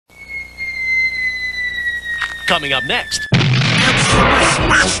coming up next. On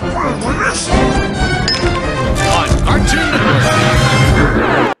Cartoon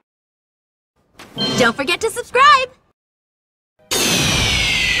Network. Don't forget to subscribe!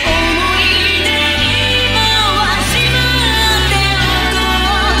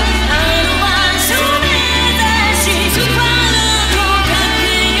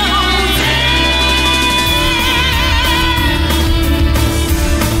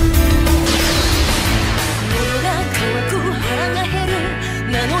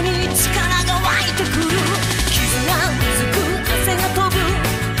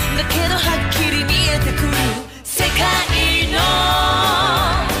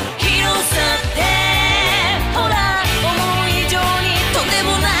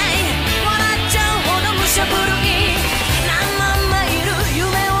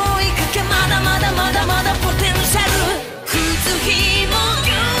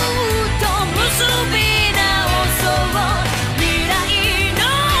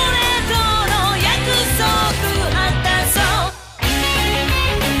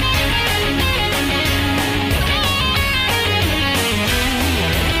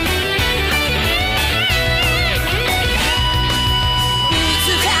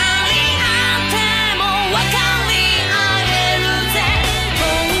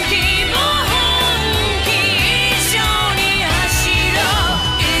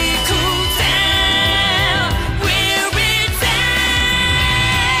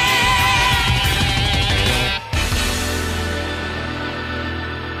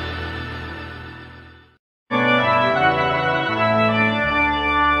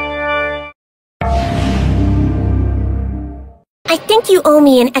 I think you owe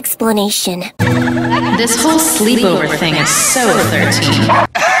me an explanation. This whole sleepover thing is so 13.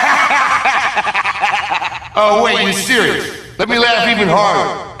 Oh, wait, you're serious? Let me laugh even harder.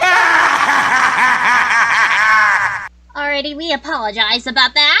 Alrighty, we apologize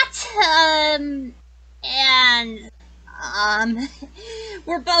about that.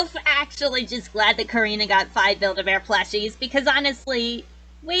 We're both actually just glad that Karina got 5 Build-A-Bear plushies, because honestly,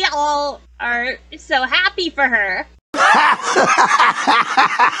 we all are so happy for her.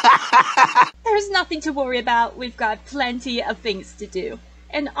 There's nothing to worry about. We've got plenty of things to do.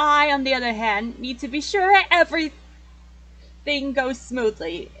 And I, on the other hand, need to be sure everything goes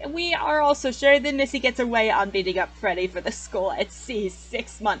smoothly. We are also sure that Missy gets her way on beating up Freddy for the School at Sea's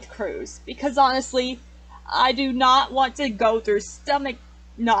 6-month cruise. Because honestly, I do not want to go through stomach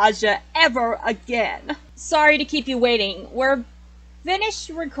nausea ever again. Sorry to keep you waiting. We're finished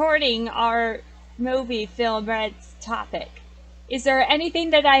recording our movie film Red's topic. Is there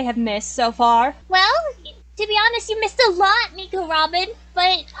anything that I have missed so far? Well, to be honest, you missed a lot, Nico Robin,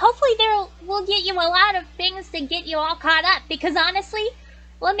 but hopefully we'll get you a lot of things to get you all caught up, because honestly,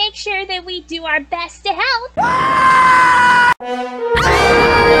 we'll make sure that we do our best to help.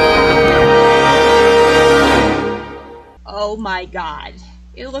 Oh my god.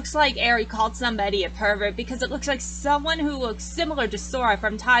 It looks like Eri called somebody a pervert because it looks like someone who looks similar to Sora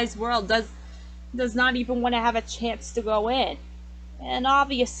from Ty's World does not even want to have a chance to go in. And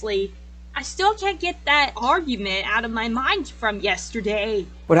obviously, I still can't get that argument out of my mind from yesterday.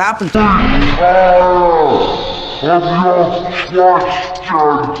 What happened? No, it's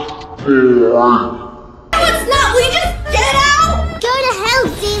not! Will you just get out? Go to hell,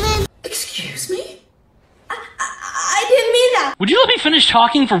 Steven! Excuse me? I didn't mean that! Would you let me finish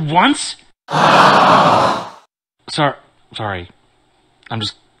talking for once? Sorry. I'm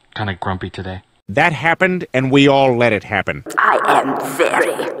just kind of grumpy today. That happened, and we all let it happen. I am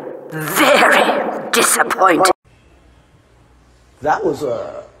very, very disappointed. That was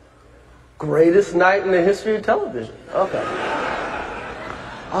a greatest night in the history of television. Okay.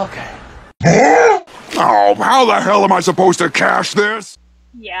 Oh, how the hell am I supposed to cash this?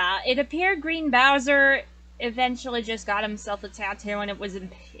 Yeah, it appeared Green Bowser eventually just got himself a tattoo and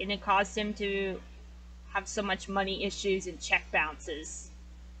it caused him to have so much money issues and check bounces.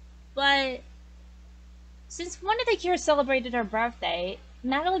 But since one of the Cures celebrated her birthday,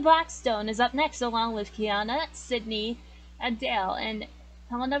 Natalie Blackstone is up next along with Kiana, Sydney, Adele, and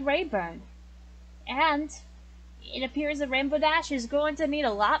Helena Rayburn. And it appears that Rainbow Dash is going to need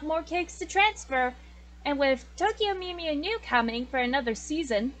a lot more cakes to transfer, and with Tokyo Mew Mew New coming for another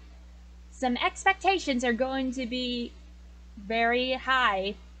season, some expectations are going to be very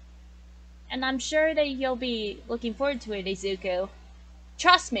high. And I'm sure that you'll be looking forward to it, Izuku.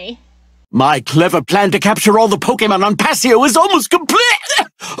 Trust me. My clever plan to capture all the Pokémon on Passio is almost complete!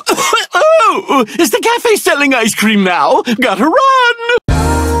 Oh! Is the cafe selling ice cream now? Gotta run!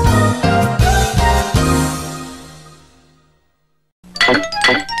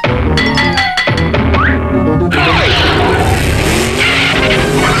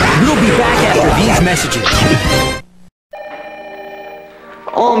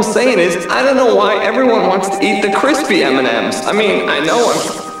 saying is, I don't know why everyone wants to eat the crispy M&Ms. I mean, I know I'm...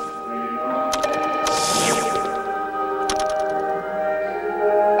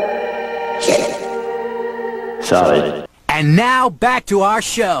 Sorry. And now, back to our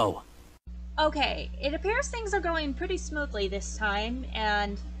show. Okay, it appears things are going pretty smoothly this time,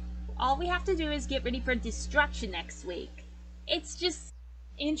 and all we have to do is get ready for destruction next week. It's just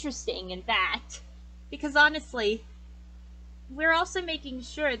interesting, in fact, because honestly, we're also making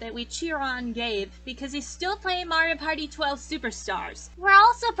sure that we cheer on Gabe because he's still playing Mario Party 12 Superstars. We're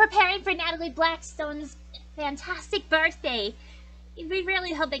also preparing for Natalie Blackstone's fantastic birthday. We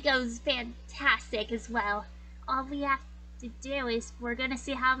really hope it goes fantastic as well. All we have to do is we're gonna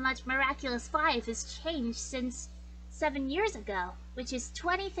see how much Miraculous 5 has changed since 7 years ago, which is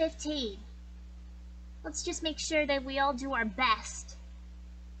 2015. Let's just make sure that we all do our best.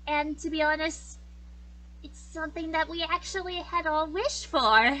 And to be honest, it's something that we actually had all wished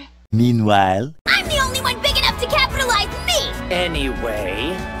for. Meanwhile... I'm the only one big enough to capitalize me!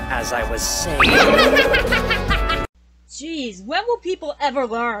 Anyway, as I was saying... Jeez, when will people ever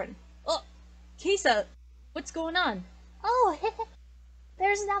learn? Oh, Kisa, what's going on? Oh,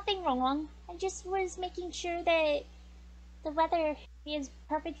 there's nothing wrong. I just was making sure that the weather is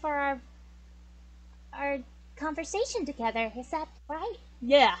perfect for our conversation together. Is that right?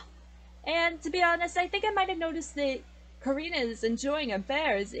 Yeah. And to be honest, I think I might have noticed that Karina is enjoying her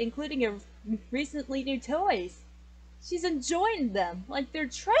bears, including her recently new toys. She's enjoying them like they're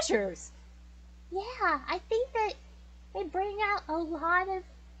treasures. Yeah, I think that they bring out a lot of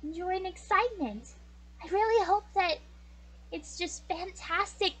joy and excitement. I really hope that it's just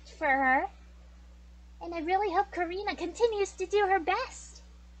fantastic for her. And I really hope Karina continues to do her best.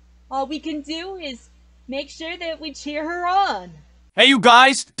 All we can do is make sure that we cheer her on. Hey, you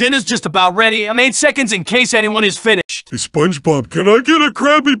guys, dinner's just about ready. I'm 8 seconds in case anyone is finished. Hey, SpongeBob, can I get a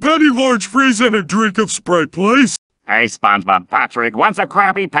Krabby Patty large freeze and a drink of Sprite, please? Hey, SpongeBob, Patrick wants a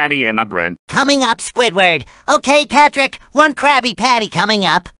Krabby Patty in a drink. Coming up, Squidward. Okay, Patrick, one Krabby Patty coming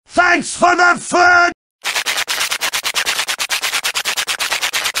up. Thanks for the food!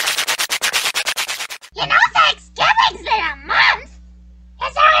 You know Thanksgiving's in a month!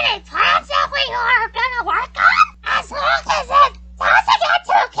 Is there any plans that we are gonna work on? As long as it doesn't get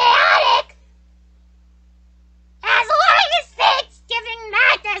too chaotic! As long as Thanksgiving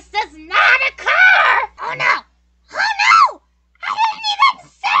madness does not occur! Oh no! Oh no! I didn't even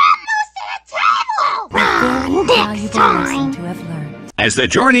sit at most of the table! Next time! To have learned. As the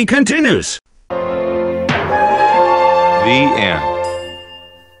journey continues. The end.